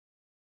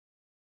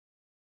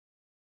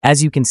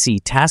As you can see,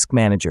 Task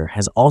Manager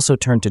has also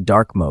turned to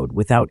dark mode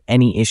without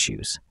any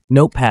issues.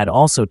 Notepad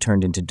also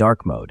turned into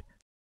dark mode.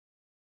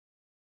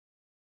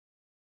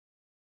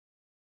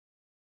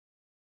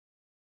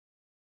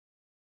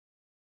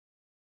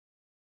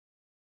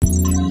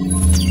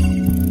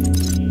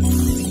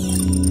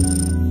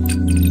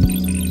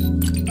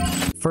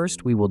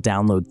 First, we will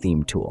download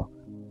ThemeTool.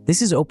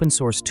 This is open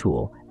source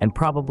tool and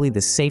probably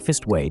the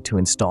safest way to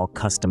install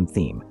custom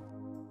theme.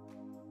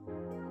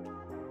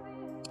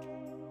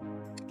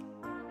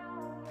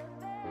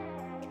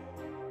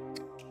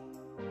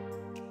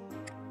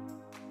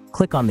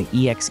 Click on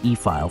the exe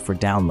file for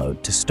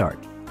download to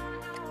start.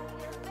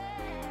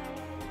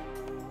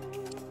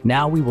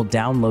 Now we will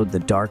download the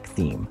dark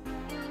theme.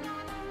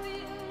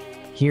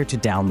 Here to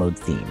download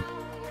theme.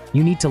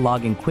 You need to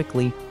log in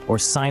quickly or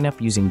sign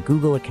up using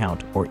Google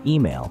account or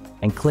email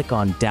and click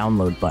on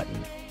Download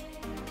button.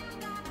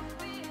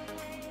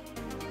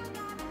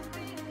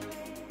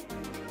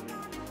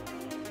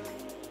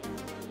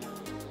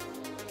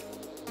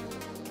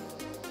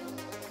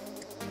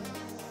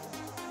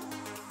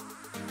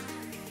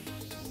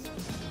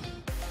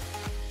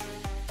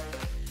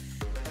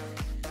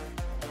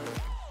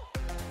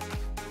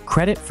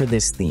 Credit for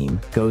this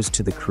theme goes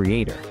to the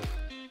creator,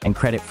 and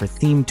credit for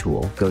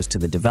ThemeTool goes to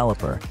the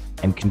developer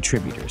and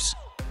contributors.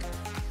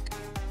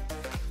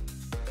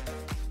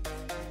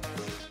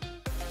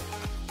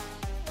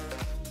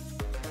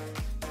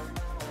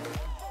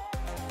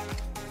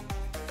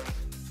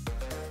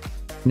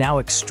 Now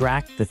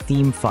extract the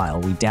theme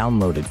file we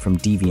downloaded from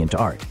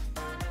DeviantArt.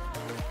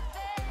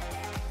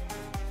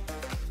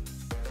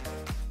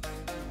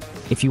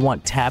 If you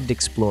want tabbed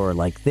Explorer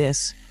like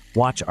this,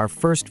 watch our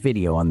first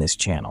video on this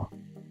channel.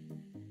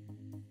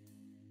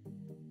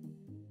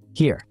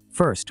 Here,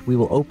 first we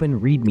will open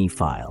README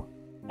file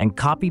and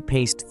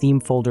copy-paste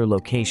theme folder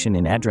location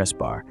in address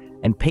bar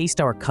and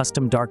paste our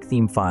custom dark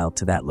theme file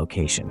to that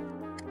location.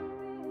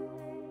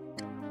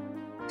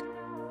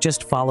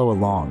 Just follow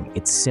along,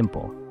 it's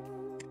simple.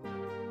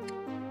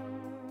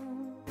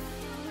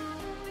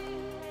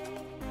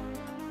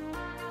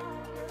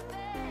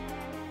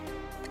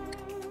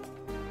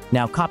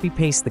 Now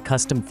copy-paste the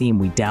custom theme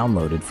we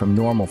downloaded from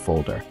normal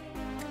folder.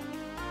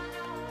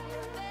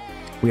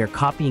 We are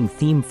copying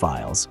theme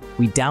files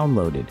we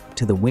downloaded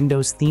to the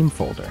Windows theme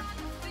folder.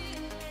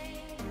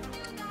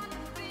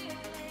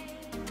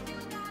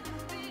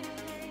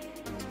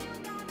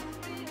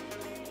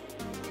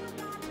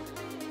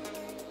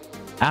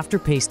 After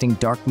pasting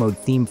dark mode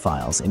theme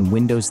files in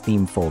Windows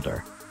theme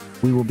folder,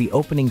 we will be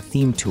opening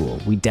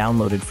ThemeTool we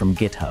downloaded from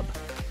GitHub.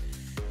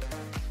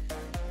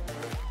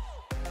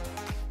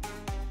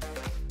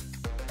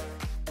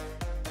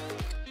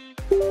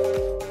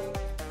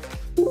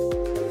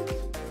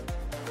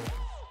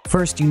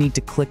 First, you need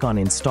to click on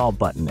Install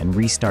button and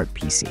restart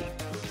PC.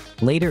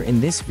 Later in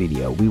this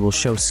video, we will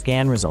show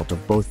scan result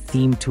of both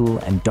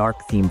ThemeTool and dark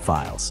theme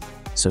files,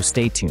 so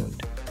stay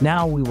tuned.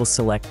 Now we will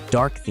select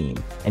dark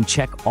theme and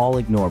check all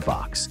ignore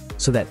box,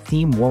 so that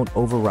theme won't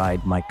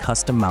override my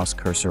custom mouse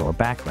cursor or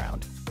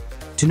background.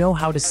 To know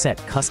how to set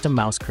custom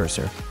mouse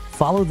cursor,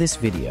 follow this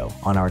video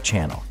on our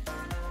channel.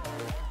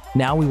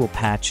 Now we will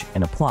patch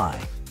and apply.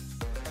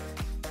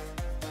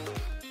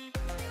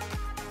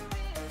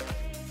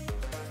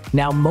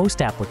 Now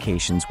most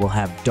applications will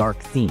have dark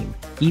theme,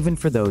 even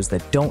for those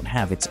that don't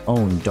have its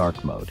own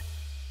dark mode.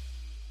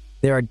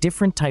 There are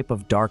different type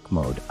of dark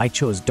mode. I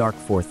chose dark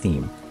for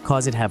theme,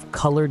 cause it have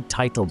colored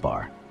title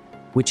bar,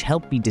 which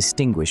help be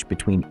distinguished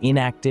between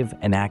inactive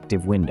and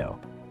active window.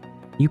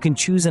 You can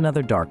choose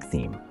another dark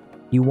theme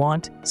you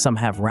want. Some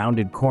have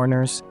rounded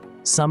corners,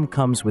 some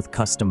comes with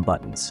custom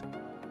buttons.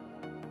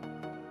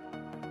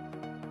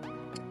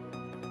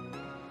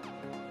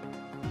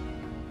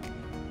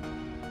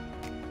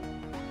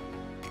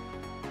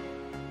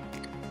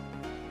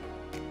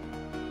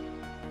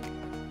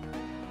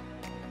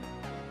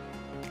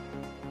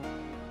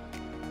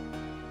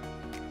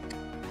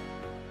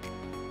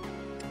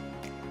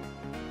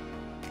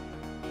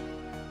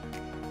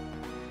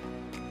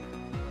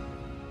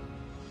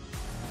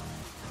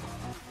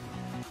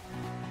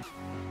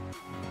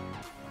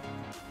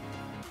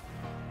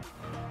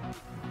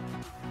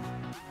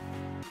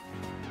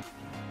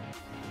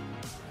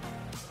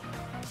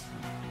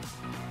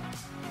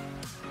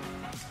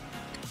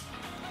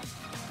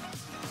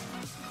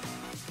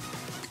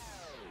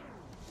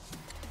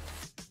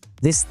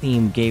 This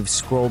theme gave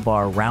scroll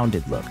bar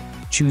rounded look.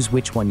 Choose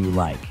which one you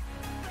like.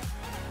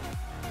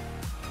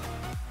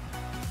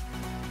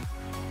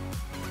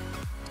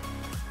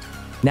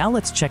 Now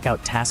let's check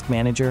out Task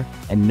Manager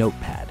and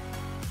Notepad.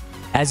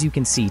 As you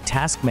can see,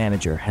 Task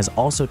Manager has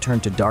also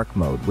turned to dark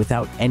mode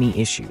without any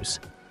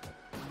issues.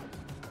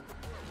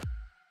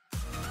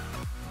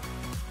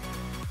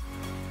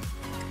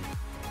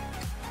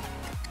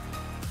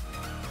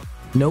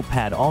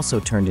 Notepad also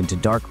turned into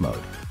dark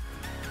mode.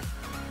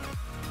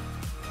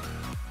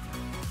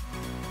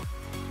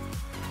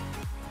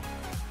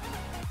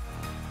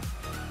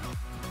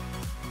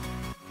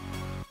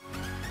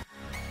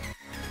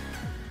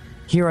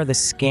 Here are the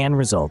scan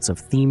results of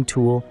theme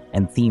tool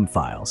and theme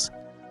files.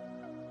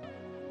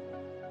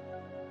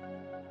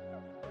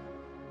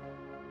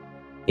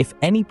 If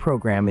any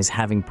program is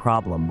having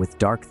problem with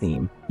dark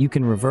theme, you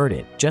can revert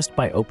it just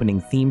by opening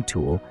Theme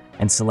Tool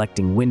and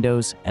selecting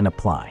Windows and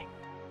Apply.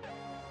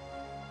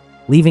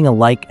 Leaving a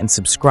like and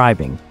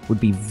subscribing would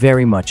be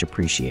very much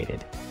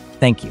appreciated.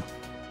 Thank you.